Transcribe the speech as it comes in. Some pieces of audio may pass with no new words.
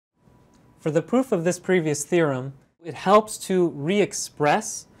For the proof of this previous theorem, it helps to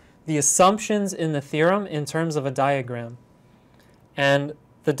re-express the assumptions in the theorem in terms of a diagram. And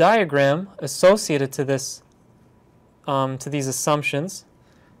the diagram associated to this, to these assumptions,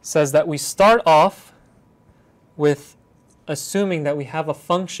 says that we start off with assuming that we have a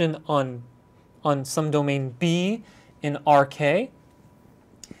function on some domain B in Rk.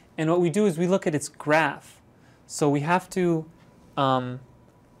 And what we do is we look at its graph. So we have to,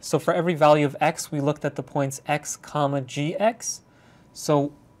 so for every value of x, we looked at the points x, comma, gx.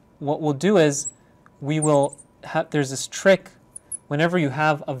 So what we'll do is we will have, there's this trick, whenever you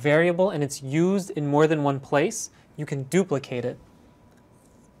have a variable and it's used in more than one place, you can duplicate it.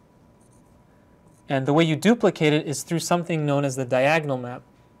 And the way you duplicate it is through something known as the diagonal map.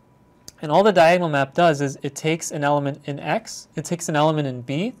 And all the diagonal map does is it takes an element in x, it takes an element in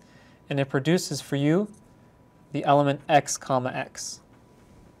b, and it produces for you the element x comma x.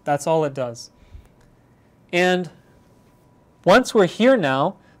 That's all it does. And once we're here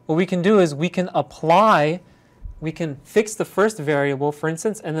now, what we can do is we can fix the first variable, for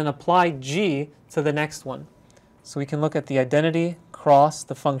instance, and then apply g to the next one. So we can look at the identity cross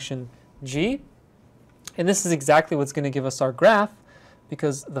the function g. And this is exactly what's going to give us our graph,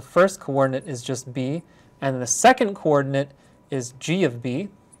 because the first coordinate is just b, and the second coordinate is g of b.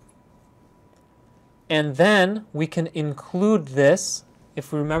 And then we can include this.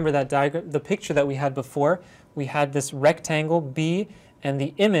 If we remember that diagram, the picture that we had before, we had this rectangle B and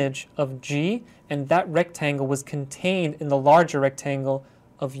the image of G, and that rectangle was contained in the larger rectangle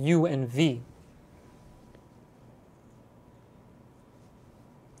of U and V.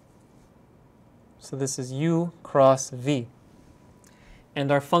 So this is U cross V. And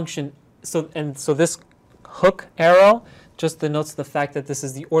our function, so this hook arrow just denotes the fact that this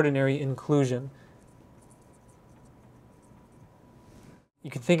is the ordinary inclusion. You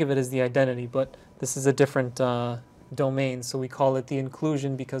can think of it as the identity, but this is a different domain, so we call it the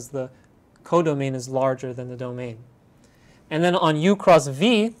inclusion because the codomain is larger than the domain. And then on U cross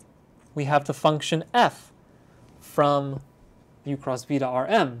V, we have the function f from U cross V to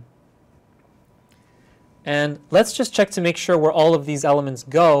Rm. And let's just check to make sure where all of these elements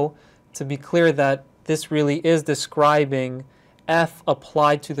go to be clear that this really is describing f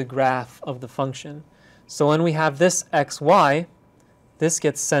applied to the graph of the function. So when we have this xy, this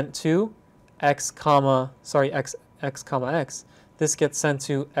gets sent to x comma x. This gets sent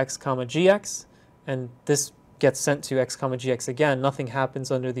to x comma gx, and this gets sent to x comma gx again. Nothing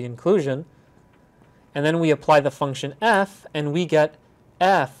happens under the inclusion. And then we apply the function f, and we get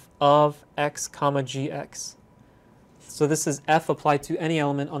f of x comma gx. So this is f applied to any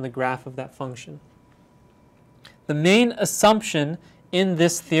element on the graph of that function. The main assumption in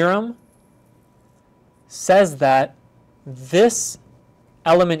this theorem says that this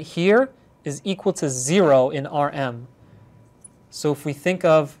element here is equal to 0 in Rm. So if we think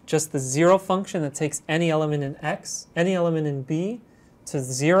of just the 0 function that takes any element in x, any element in b to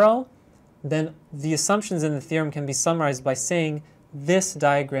 0, then the assumptions in the theorem can be summarized by saying this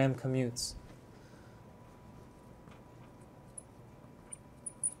diagram commutes.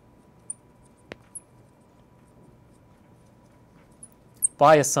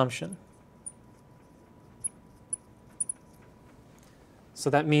 By assumption. So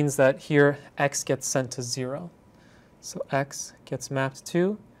that means that here x gets sent to 0. So x gets mapped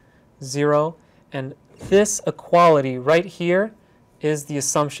to 0. And this equality right here is the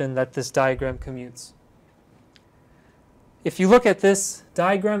assumption that this diagram commutes. If you look at this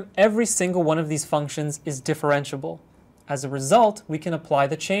diagram, every single one of these functions is differentiable. As a result, we can apply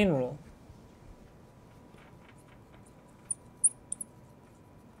the chain rule.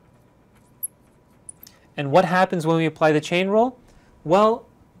 And what happens when we apply the chain rule? Well,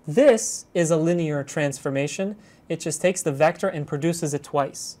 this is a linear transformation. It just takes the vector and produces it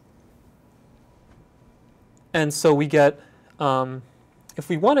twice. And so we get, if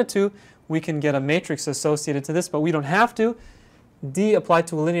we wanted to, we can get a matrix associated to this, but we don't have to. D applied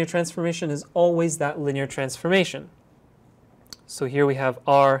to a linear transformation is always that linear transformation. So here we have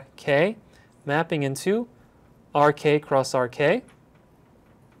Rk mapping into Rk cross Rk.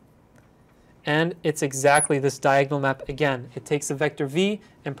 And it's exactly this diagonal map again. It takes a vector v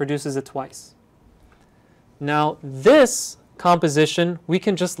and produces it twice. Now this composition, we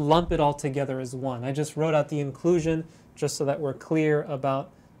can just lump it all together as one. I just wrote out the inclusion just so that we're clear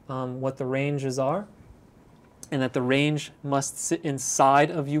about what the ranges are, and that the range must sit inside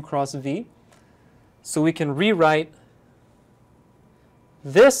of u cross v. So we can rewrite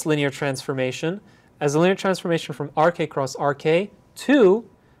this linear transformation as a linear transformation from Rk cross Rk to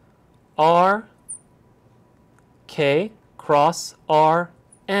Rk cross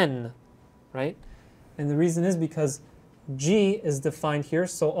Rn. right? And the reason is because g is defined here,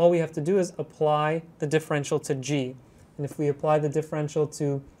 so all we have to do is apply the differential to g. And if we apply the differential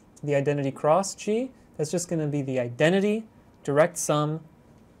to the identity cross g, that's just going to be the identity, direct sum,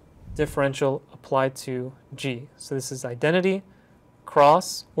 differential applied to g. So this is identity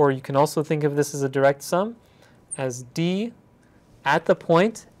cross, or you can also think of this as a direct sum, as d at the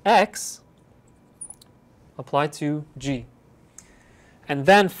point x applied to g. And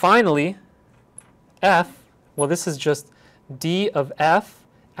then finally, f, well, this is just d of f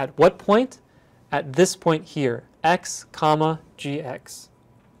at what point? At this point here, x comma gx.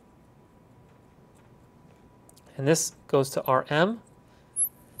 And this goes to Rm.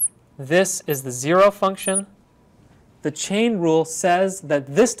 This is the zero function. The chain rule says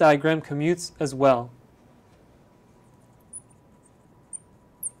that this diagram commutes as well.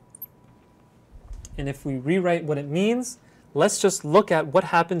 And if we rewrite what it means, let's just look at what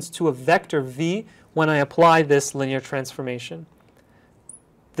happens to a vector v when I apply this linear transformation,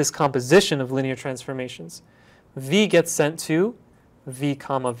 this composition of linear transformations. V gets sent to v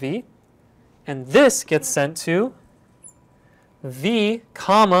comma v, and this gets sent to v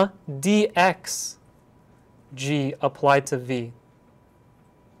comma dx g applied to v.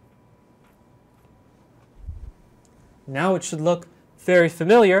 Now it should look very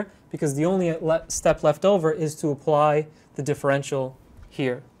familiar because the only step left over is to apply the differential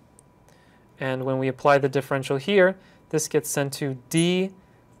here. And when we apply the differential here, this gets sent to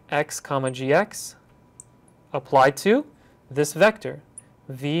dx comma gx applied to this vector,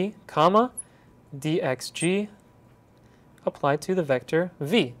 v comma dxg applied to the vector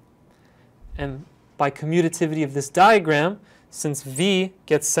v. And by commutativity of this diagram, since v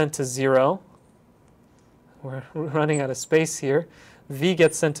gets sent to 0, we're running out of space here, v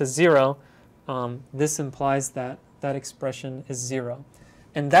gets sent to 0, this implies that that expression is 0.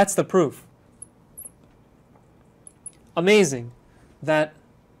 And that's the proof. Amazing that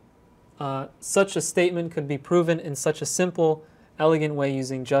such a statement could be proven in such a simple, elegant way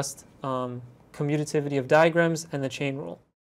using just commutativity of diagrams and the chain rule.